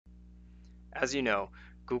As you know,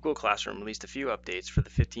 Google Classroom released a few updates for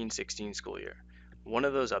the 15-16 school year. One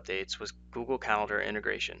of those updates was Google Calendar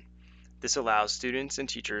integration. This allows students and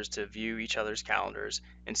teachers to view each other's calendars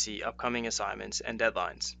and see upcoming assignments and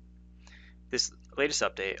deadlines. This latest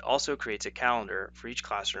update also creates a calendar for each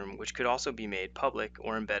classroom, which could also be made public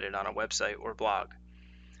or embedded on a website or blog.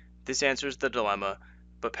 This answers the dilemma,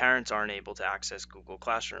 but parents aren't able to access Google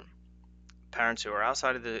Classroom. Parents who are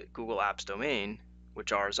outside of the Google Apps domain,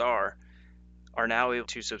 which ours are now able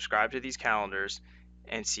to subscribe to these calendars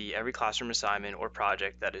and see every classroom assignment or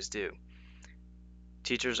project that is due.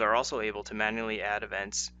 Teachers are also able to manually add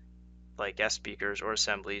events like guest speakers or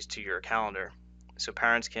assemblies to your calendar, so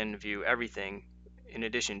parents can view everything in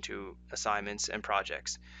addition to assignments and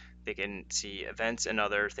projects. They can see events and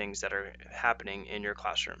other things that are happening in your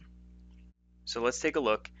classroom. So let's take a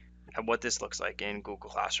look at what this looks like in Google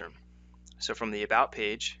Classroom. So from the About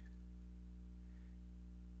page,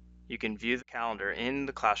 you can view the calendar in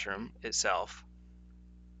the classroom itself.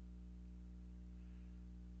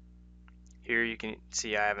 Here you can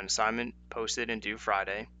see I have an assignment posted and due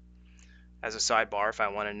Friday. As a sidebar, if I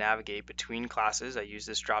want to navigate between classes, I use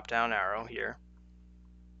this drop-down arrow here.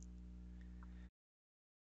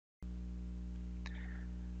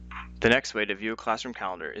 The next way to view a classroom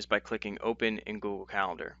calendar is by clicking Open in Google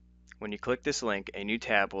Calendar. When you click this link, a new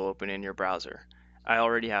tab will open in your browser. I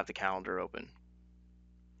already have the calendar open.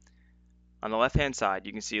 On the left-hand side,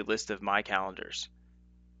 you can see a list of my calendars.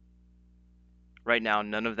 Right now,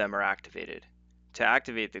 none of them are activated. To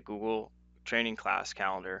activate the Google Training Class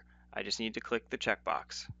calendar, I just need to click the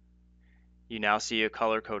checkbox. You now see a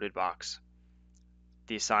color-coded box.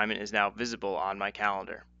 The assignment is now visible on my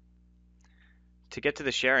calendar. To get to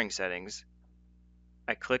the sharing settings,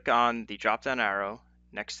 I click on the drop-down arrow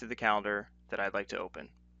next to the calendar that I'd like to open.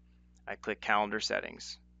 I click Calendar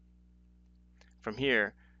Settings. From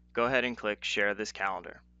here, go ahead and click Share this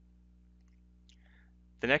calendar.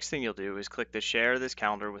 The next thing you'll do is click the Share this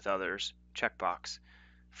calendar with others checkbox.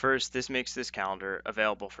 First, this makes this calendar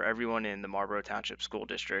available for everyone in the Marlboro Township School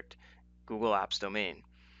District Google Apps domain.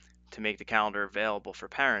 To make the calendar available for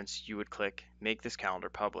parents, you would click Make this calendar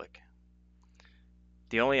public.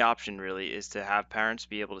 The only option really is to have parents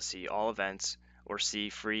be able to see all events or see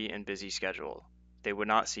free and busy schedule. They would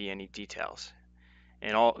not see any details.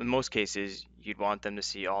 In most cases, you'd want them to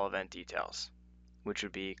see all event details, which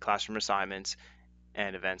would be classroom assignments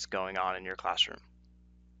and events going on in your classroom.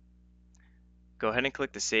 Go ahead and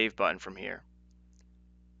click the Save button from here.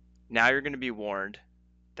 Now you're going to be warned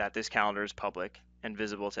that this calendar is public and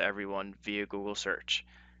visible to everyone via Google search.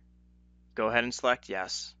 Go ahead and select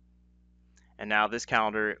Yes. And now this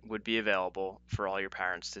calendar would be available for all your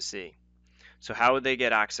parents to see. So how would they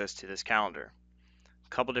get access to this calendar? A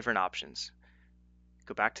couple different options.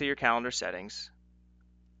 Go back to your calendar settings.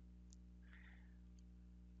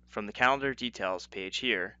 From the calendar details page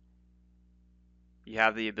here, you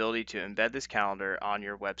have the ability to embed this calendar on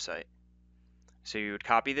your website. So you would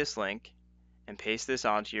copy this link and paste this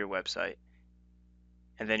onto your website,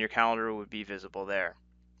 and then your calendar would be visible there.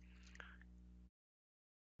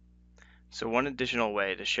 So one additional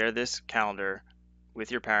way to share this calendar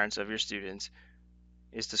with your parents of your students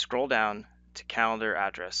is to scroll down to Calendar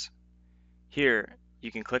Address. Here, you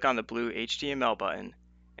can click on the blue HTML button,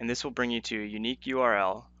 and this will bring you to a unique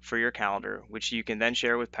URL for your calendar, which you can then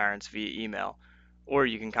share with parents via email, or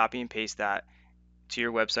you can copy and paste that to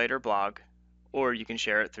your website or blog, or you can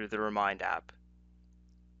share it through the Remind app.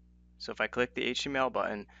 So if I click the HTML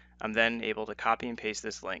button, I'm then able to copy and paste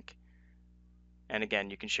this link. And again,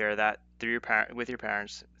 you can share that with your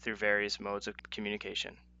parents through various modes of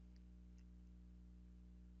communication.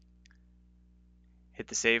 Hit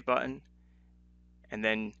the Save button, and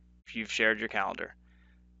then you've shared your calendar.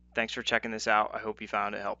 Thanks for checking this out. I hope you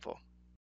found it helpful.